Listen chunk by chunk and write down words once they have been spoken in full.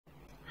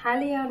Hi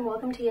Leo, and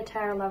welcome to your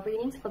tarot love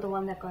readings for the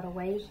one that got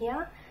away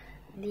here.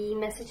 The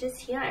messages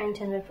here are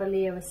intended for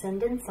Leo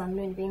Ascendant, Sun,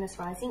 Moon, Venus,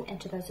 Rising, and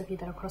to those of you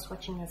that are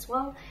cross-watching as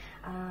well.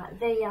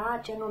 They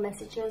are general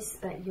messages,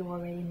 but you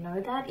already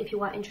know that. If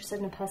you are interested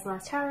in a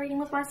personalized tarot reading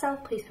with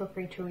myself, please feel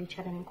free to reach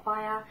out and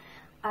inquire.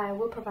 I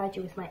will provide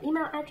you with my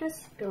email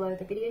address below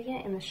the video here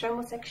in the show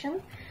more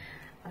section.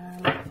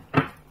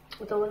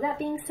 With all of that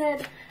being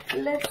said,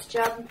 let's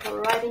jump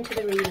right into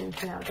the reading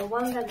here. The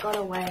one that got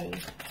away.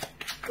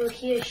 Will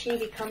he or she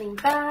be coming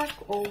back,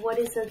 or what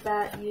is it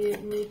that you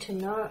need to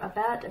know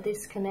about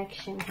this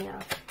connection here?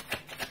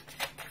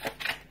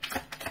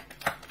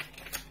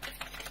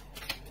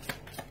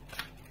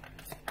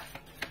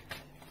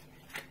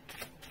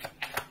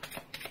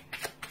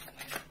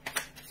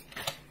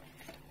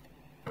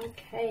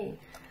 Okay,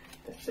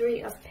 the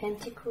Three of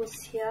Pentacles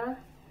here,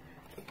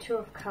 the Two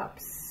of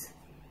Cups,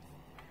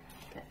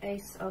 the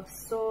Ace of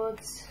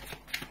Swords,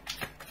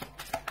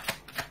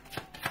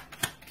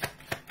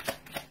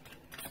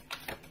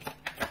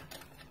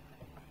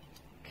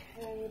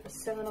 the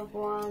Seven of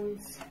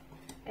Wands,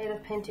 Eight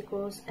of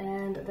Pentacles,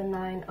 and the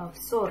Nine of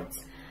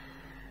Swords.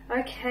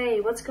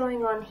 Okay, what's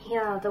going on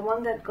here? The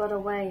one that got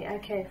away.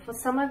 Okay, for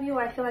some of you,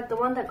 I feel like the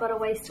one that got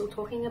away is still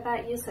talking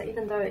about you. So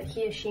even though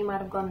he or she might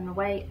have gone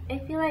away, I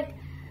feel like,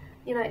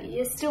 you know,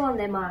 you're still on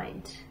their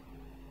mind.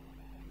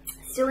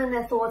 Still in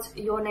their thoughts,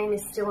 your name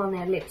is still on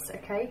their lips,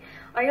 okay?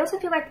 I also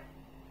feel like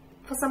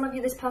for some of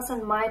you, this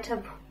person might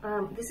have,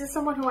 this is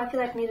someone who I feel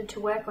like needed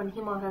to work on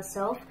him or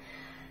herself.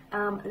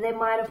 They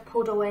might have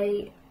pulled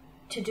away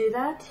to do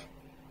that.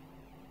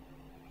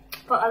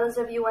 For others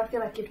of you, I feel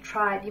like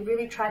you've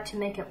really tried to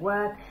make it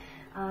work.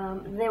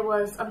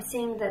 I'm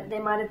seeing that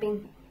there might have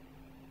been,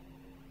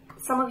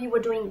 some of you were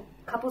doing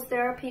couples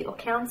therapy or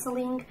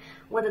counseling,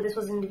 whether this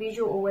was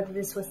individual or whether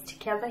this was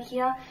together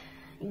here.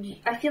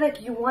 I feel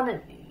like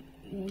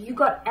you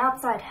got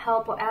outside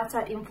help or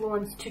outside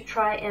influence to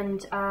try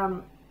and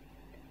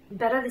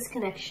better this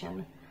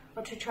connection,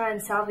 or to try and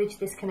salvage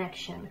this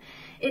connection.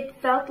 It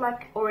felt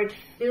like, or it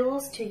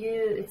feels to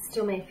you, it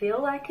still may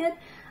feel like it,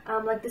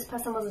 like this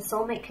person was a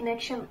soulmate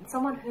connection,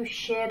 someone who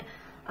shared,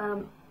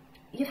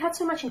 you've had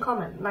so much in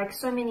common, like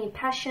so many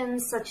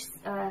passions, such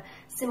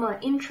similar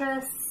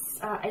interests.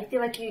 I feel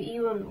like you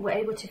even were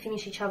able to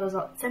finish each other's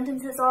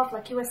sentences off,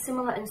 like you were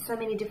similar in so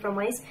many different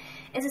ways.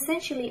 It's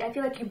essentially, I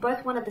feel like you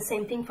both wanted the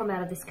same thing from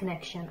out of this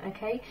connection,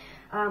 okay?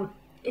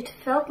 It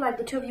felt like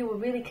the two of you were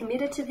really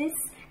committed to this,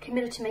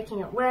 committed to making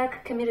it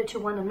work, committed to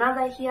one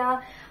another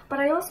here. But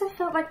I also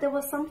felt like there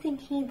was something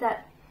here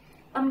that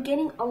I'm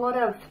getting a lot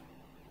of,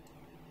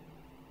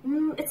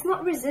 it's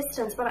not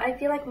resistance, but I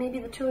feel like maybe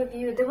the two of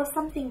you, there was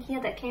something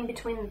here that came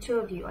between the two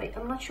of you.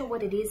 I'm not sure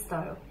what it is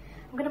though.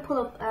 I'm going to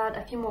pull out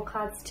a few more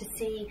cards to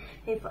see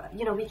if,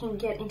 you know, we can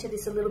get into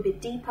this a little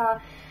bit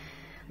deeper.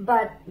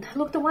 But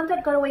look, the one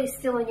that got away is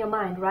still in your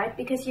mind, right?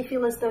 Because you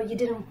feel as though you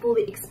didn't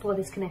fully explore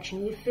this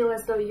connection. You feel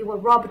as though you were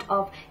robbed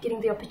of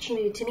getting the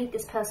opportunity to meet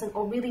this person,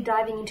 or really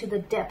diving into the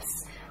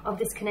depths of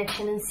this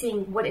connection and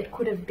seeing what it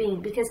could have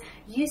been. Because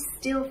you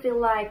still feel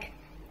like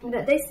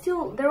that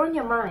they're on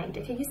your mind,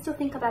 okay? You still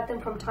think about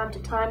them from time to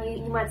time.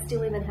 You might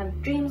still even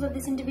have dreams of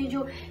this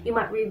individual. You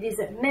might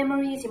revisit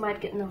memories. You might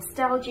get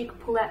nostalgic,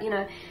 pull out, you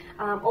know,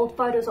 old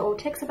photos or old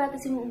texts about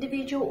this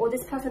individual, or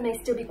this person may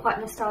still be quite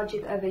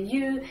nostalgic over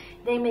you.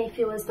 They may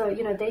feel as though,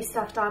 you know, they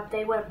stuffed up,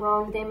 they went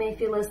wrong. They may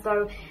feel as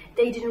though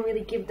they didn't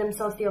really give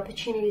themselves the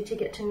opportunity to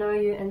get to know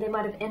you, and they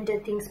might have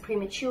ended things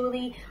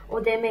prematurely, or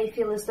they may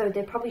feel as though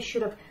they probably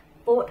should have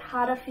fought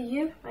harder for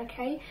you,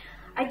 okay?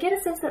 I get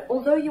a sense that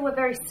although you were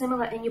very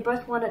similar and you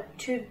both wanted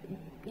to,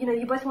 you know,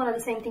 you both wanted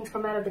the same things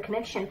from out of the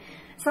connection,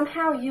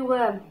 somehow you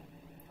were,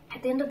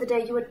 at the end of the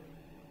day, you were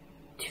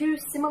two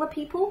similar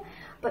people,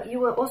 but you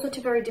were also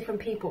two very different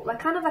people. Like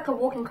kind of like a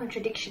walking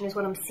contradiction is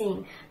what I'm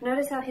seeing.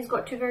 Notice how he's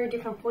got two very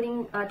different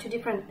two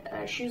different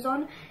shoes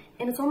on,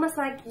 and it's almost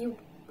like you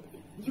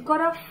got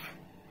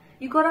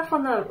off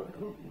on the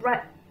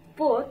right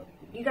foot.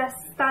 You guys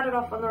started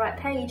off on the right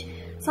page.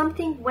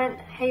 Something went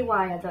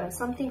haywire though.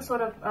 Something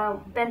sort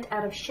of bent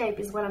out of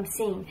shape is what I'm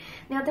seeing.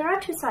 Now there are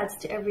two sides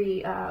to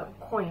every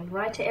coin,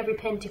 right? To every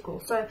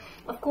pentacle. So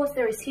of course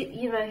there is,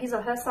 you know, his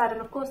or her side, and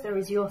of course there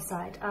is your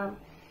side.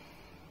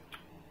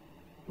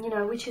 You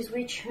know, which is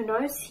which, who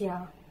knows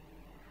here.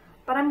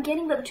 But I'm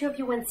getting that the two of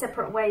you went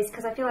separate ways,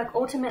 because I feel like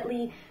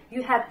ultimately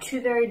you had two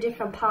very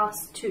different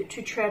paths to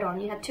tread on.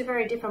 You had two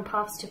very different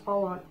paths to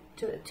follow,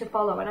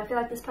 and I feel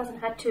like this person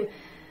had to,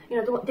 you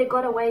know, they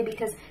got away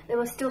because there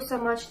was still so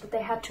much that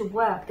they had to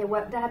work. They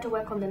had to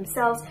work on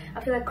themselves.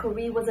 I feel like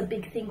career was a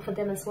big thing for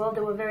them as well.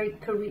 They were very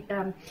career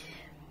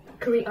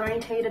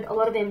orientated, a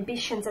lot of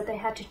ambitions that they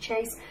had to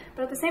chase.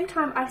 But at the same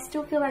time, I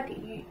still feel like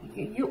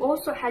you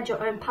also had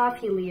your own path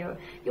here, Leo.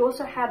 You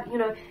also had, you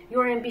know,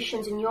 your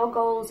ambitions and your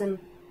goals, and,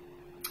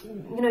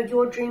 you know,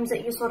 your dreams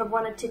that you sort of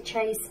wanted to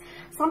chase.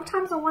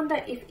 Sometimes I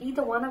wonder if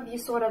either one of you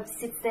sort of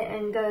sits there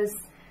and goes,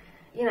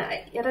 you know,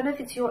 I don't know if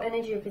it's your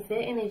energy or if it's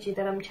their energy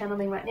that I'm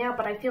channeling right now,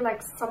 but I feel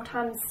like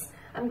sometimes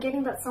I'm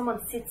getting that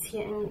someone sits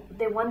here and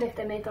they wonder if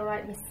they made the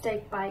right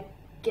mistake by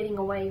getting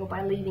away or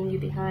by leaving you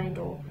behind,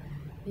 or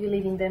you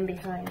leaving them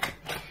behind.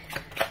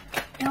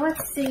 Now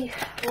let's see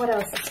what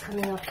else is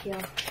coming up here.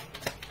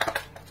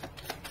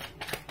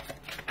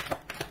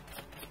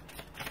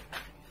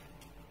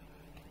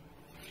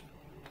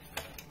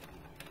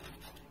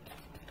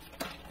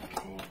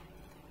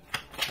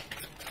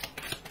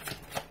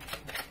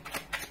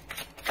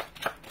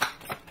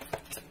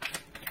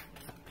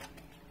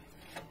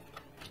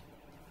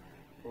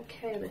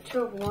 Okay, the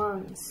Two of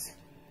Wands,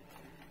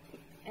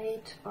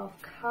 Eight of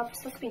Cups,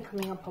 that's been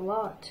coming up a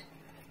lot.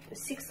 The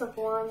Six of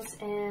Wands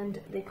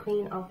and the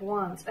Queen of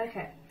Wands.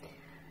 Okay,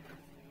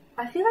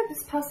 I feel like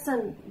this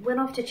person went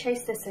off to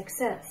chase their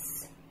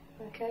success.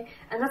 Okay,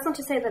 and that's not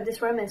to say that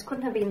this romance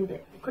couldn't have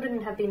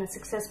been a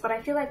success, but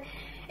I feel like,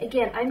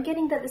 again, I'm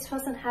getting that this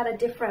person had a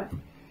different,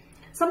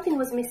 something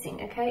was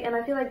missing. Okay, and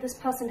I feel like this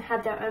person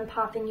had their own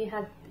path and you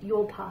had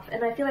your path,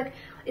 and I feel like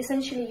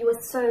essentially you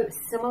were so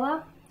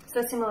similar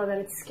that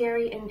it's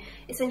scary, and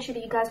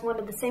essentially you guys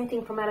wanted the same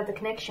thing from out of the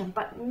connection,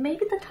 but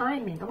maybe the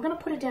timing, I'm going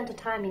to put it down to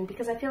timing,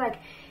 because I feel like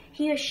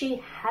he or she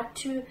had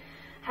to,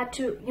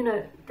 you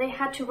know, they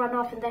had to run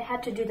off and they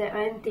had to do their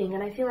own thing.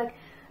 And I feel like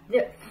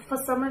for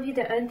some of you,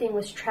 their own thing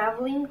was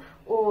traveling,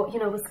 or, you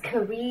know, was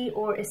career,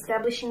 or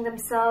establishing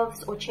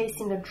themselves, or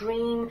chasing a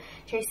dream,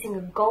 chasing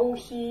a goal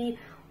here,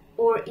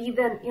 or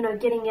even, you know,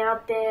 getting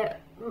out there,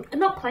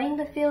 not playing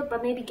the field,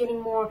 but maybe getting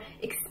more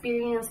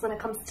experience when it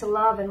comes to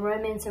love and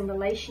romance and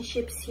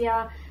relationships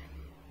here.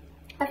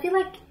 I feel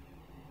like,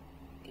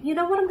 you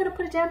know what, I'm going to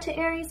put it down to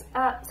Aries,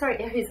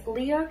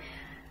 Leo.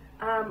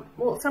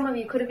 Well, some of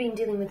you could have been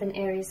dealing with an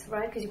Aries,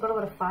 right? Because you've got a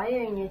lot of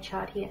fire in your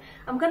chart here.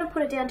 I'm going to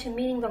put it down to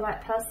meeting the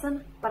right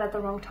person, but at the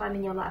wrong time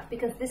in your life,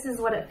 because this is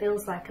what it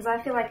feels like. Because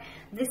I feel like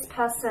this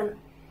person,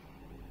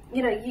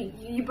 you know,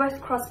 you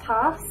both cross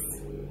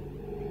paths,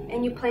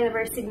 and you played a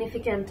very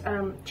significant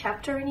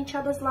chapter in each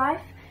other's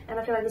life, and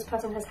I feel like this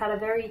person has had a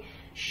very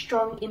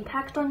strong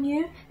impact on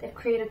you. They've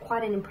created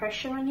quite an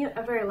impression on you,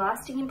 a very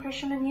lasting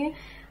impression on you.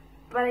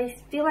 But I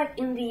feel like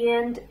in the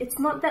end, it's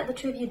not that the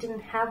two of you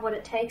didn't have what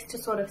it takes to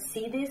sort of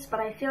see this, but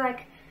I feel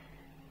like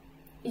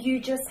you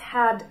just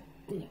had,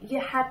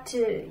 you had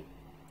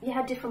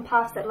different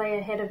paths that lay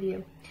ahead of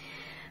you.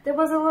 There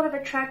was a lot of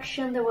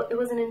attraction, it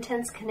was an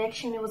intense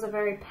connection, it was a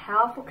very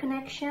powerful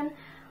connection,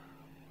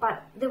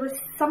 but there was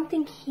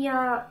something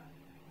here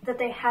that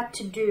they had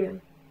to do.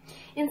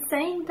 In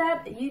saying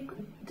that,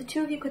 the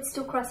two of you could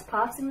still cross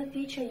paths in the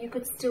future. You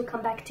could still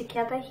come back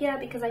together here,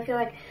 because I feel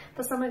like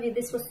for some of you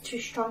this was too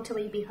strong to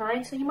leave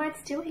behind. So you might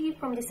still hear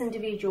from this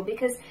individual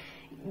because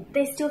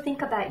they still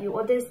think about you,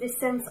 or there's this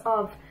sense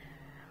of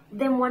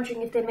them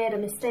wondering if they made a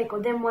mistake,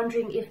 or them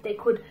wondering if they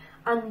could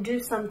undo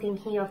something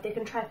here, if they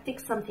can try to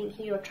fix something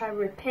here, or try to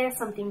repair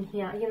something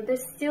here. You know,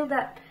 there's still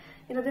that,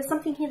 you know, there's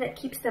something here that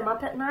keeps them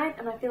up at night,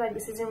 and I feel like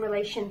this is in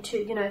relation to,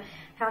 you know,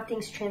 how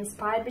things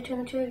transpired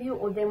between the two of you,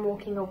 or them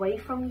walking away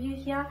from you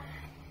here,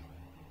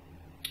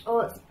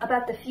 or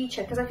about the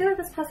future, because I feel like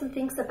this person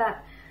thinks about,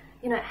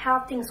 you know, how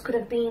things could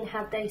have been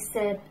had they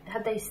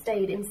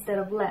stayed instead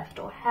of left,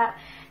 or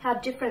how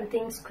different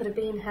things could have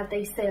been had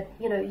they said,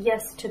 you know,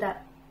 yes to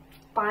that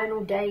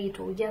final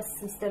date, or yes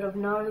instead of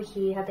no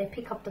here, had they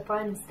pick up the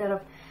phone instead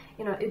of,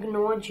 you know,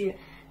 ignored you.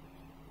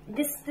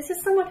 This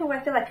is someone who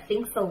I feel like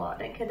thinks a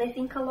lot. Okay, they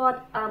think a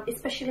lot,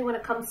 especially when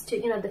it comes to,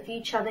 you know, the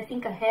future. They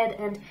think ahead,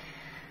 and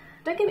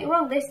don't get me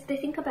wrong, they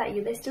think about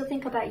you. They still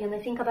think about you, and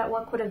they think about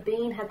what could have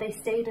been had they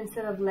stayed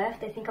instead of left.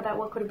 They think about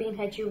what could have been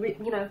had you,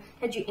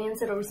 had you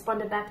answered or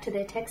responded back to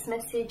their text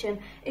message, and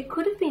it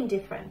could have been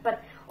different.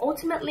 But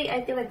ultimately,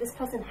 I feel like this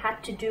person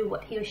had to do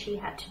what he or she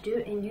had to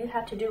do, and you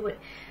had to do what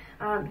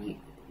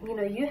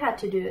you had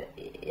to do.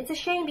 It's a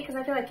shame, because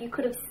I feel like you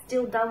could have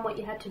still done what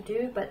you had to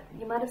do, but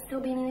you might have still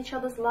been in each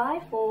other's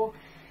life, or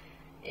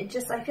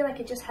I feel like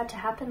it just had to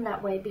happen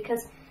that way,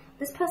 because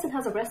this person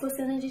has a restless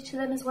energy to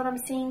them is what I'm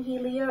seeing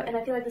here, Leo, and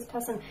I feel like this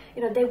person,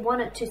 you know, they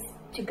wanted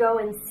to go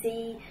and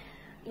see,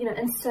 you know,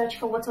 and search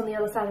for what's on the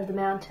other side of the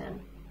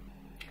mountain.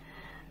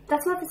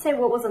 That's not to say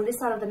what was on this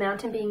side of the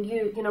mountain, being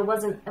you know,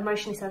 wasn't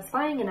emotionally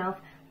satisfying enough,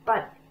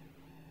 but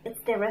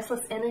it's their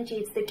restless energy,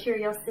 it's their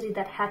curiosity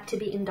that had to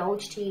be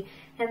indulged here,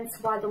 hence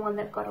why the one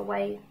that got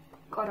away,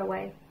 got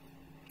away.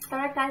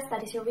 Alright guys,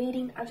 that is your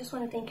reading. I just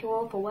want to thank you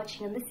all for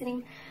watching and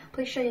listening.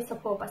 Please show your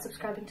support by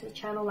subscribing to the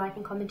channel,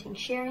 liking, commenting,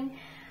 sharing.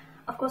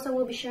 Of course, I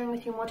will be sharing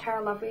with you more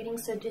tarot love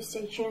readings, so do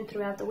stay tuned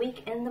throughout the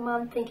week and the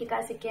month. Thank you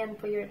guys again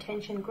for your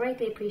attention.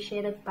 Greatly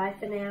appreciated. Bye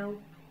for now.